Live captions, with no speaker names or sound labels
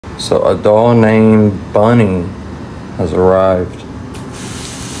So a doll named Bunny has arrived.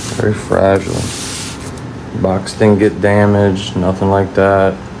 Very fragile. Box didn't get damaged, nothing like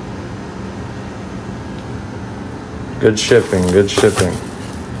that. Good shipping, good shipping.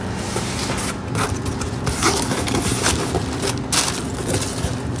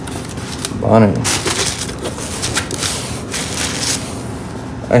 Bunny.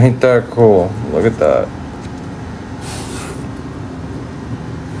 Ain't that cool? Look at that.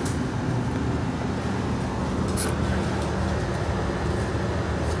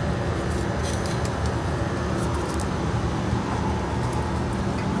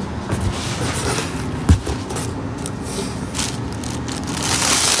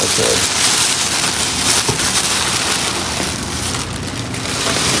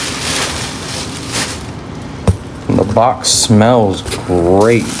 And the box smells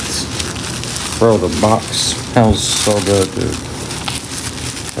great. Bro, the box smells so good, dude.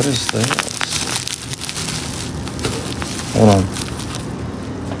 What is this? Hold on.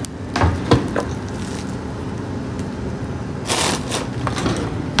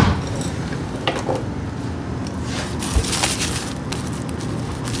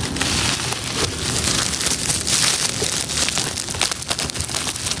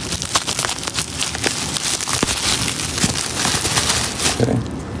 Okay.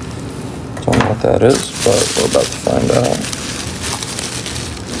 Don't know what that is, but we're about to find out.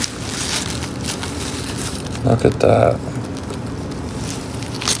 Look at that.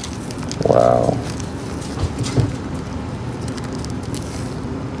 Wow.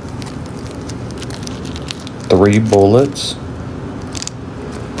 Three bullets.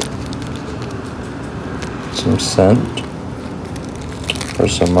 Some scent. Or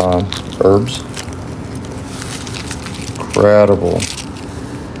some herbs. Incredible.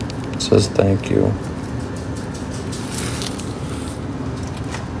 It says thank you.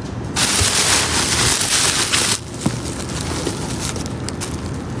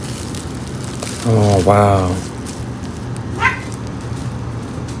 Oh, wow.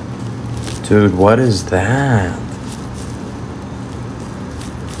 Dude, what is that?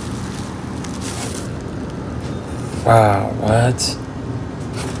 Wow, what?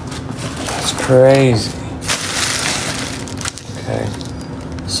 That's crazy. Okay,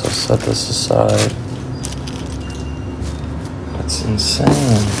 so set this aside. That's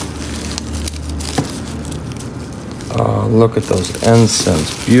insane. Oh, look at those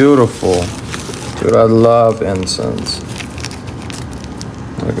incense. Beautiful. Dude, I love incense.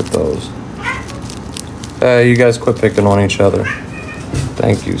 Look at those. Hey, you guys quit picking on each other.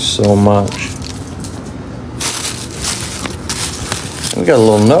 Thank you so much. We got a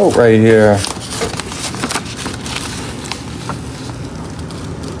little note right here.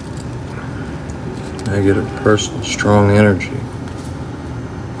 Negative person, strong energy.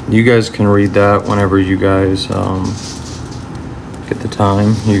 You guys can read that whenever you guys get the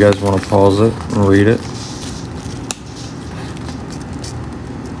time. You guys want to pause it and read it.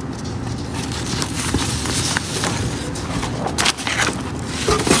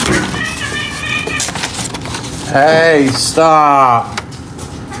 Hey, stop.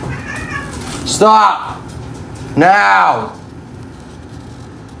 Stop. Now.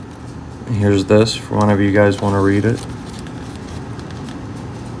 Here's this for whenever you guys want to read it.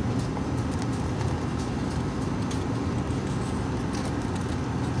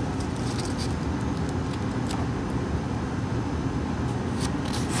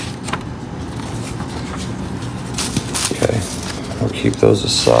 Okay, we'll keep those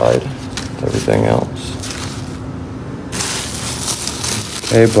aside with everything else.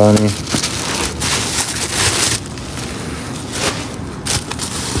 Hey, Bunny.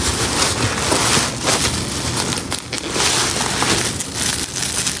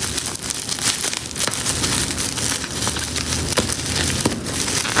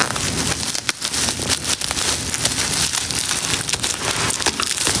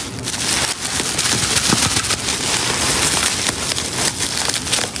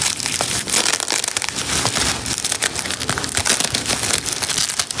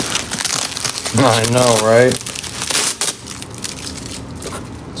 I know, right?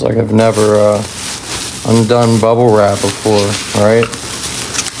 It's like I've never undone bubble wrap before, right?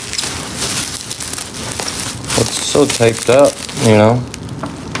 It's so taped up, you know?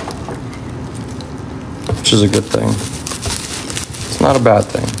 Which is a good thing. It's not a bad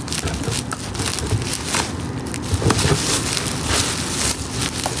thing.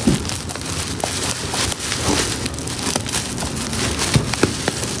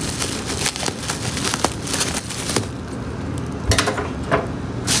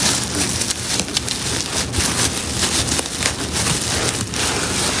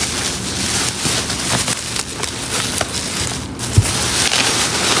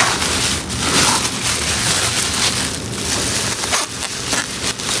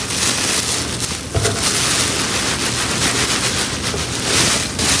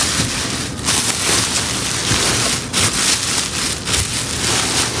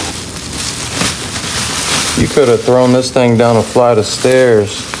 You could have thrown this thing down a flight of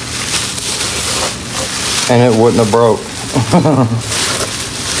stairs and it wouldn't have broke.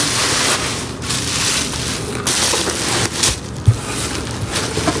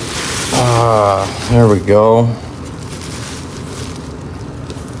 There we go.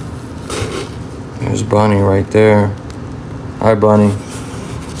 There's Bunny right there. Hi, Bunny.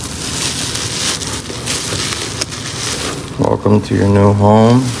 Welcome to your new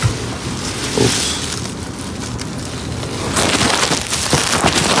home. Oops.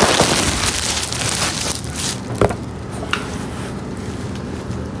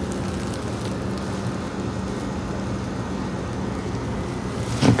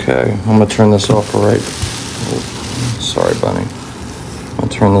 Okay, I'm gonna turn this off for right. Oh, sorry, Bunny. I'll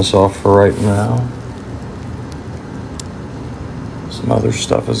turn this off for right now. Some other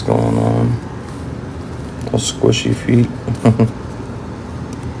stuff is going on. Those squishy feet.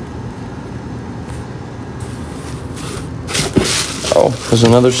 Oh, there's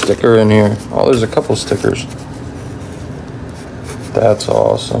another sticker in here. Oh, there's a couple stickers. That's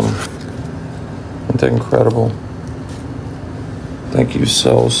awesome. Isn't that incredible? Thank you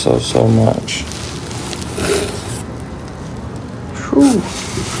so much. Whew.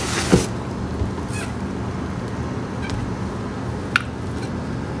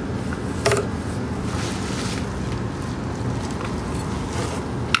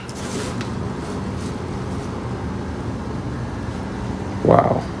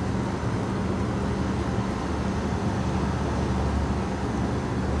 Wow.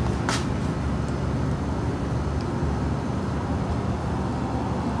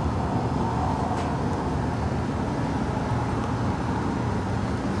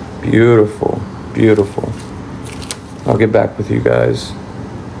 Beautiful, beautiful. I'll get back with you guys.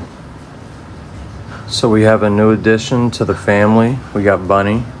 So we have a new addition to the family. We got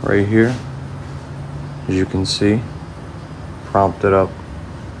Bunny right here, as you can see. Prompted up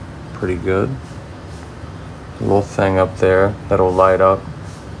pretty good. A little thing up there that'll light up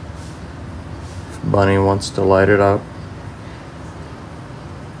if Bunny wants to light it up.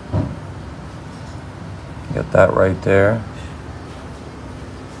 Got that right there.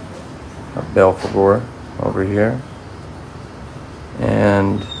 Our Belphegor over here.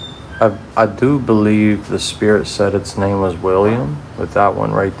 And I do believe the spirit said its name was William with that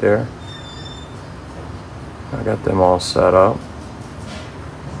one right there. I got them all set up.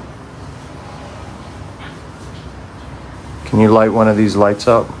 Can you light one of these lights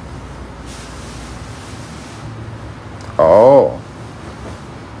up? Oh.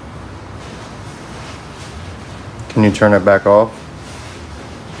 Can you turn it back off?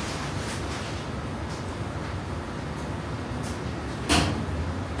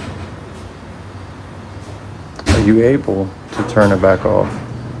 Are you able to turn it back off?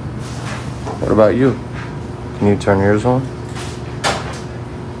 What about you? Can you turn yours on?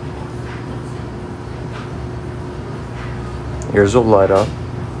 Yours will light up.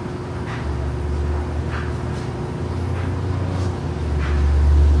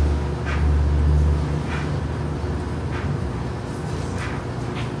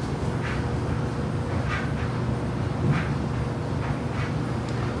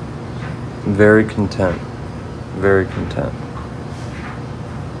 Very content. Very content.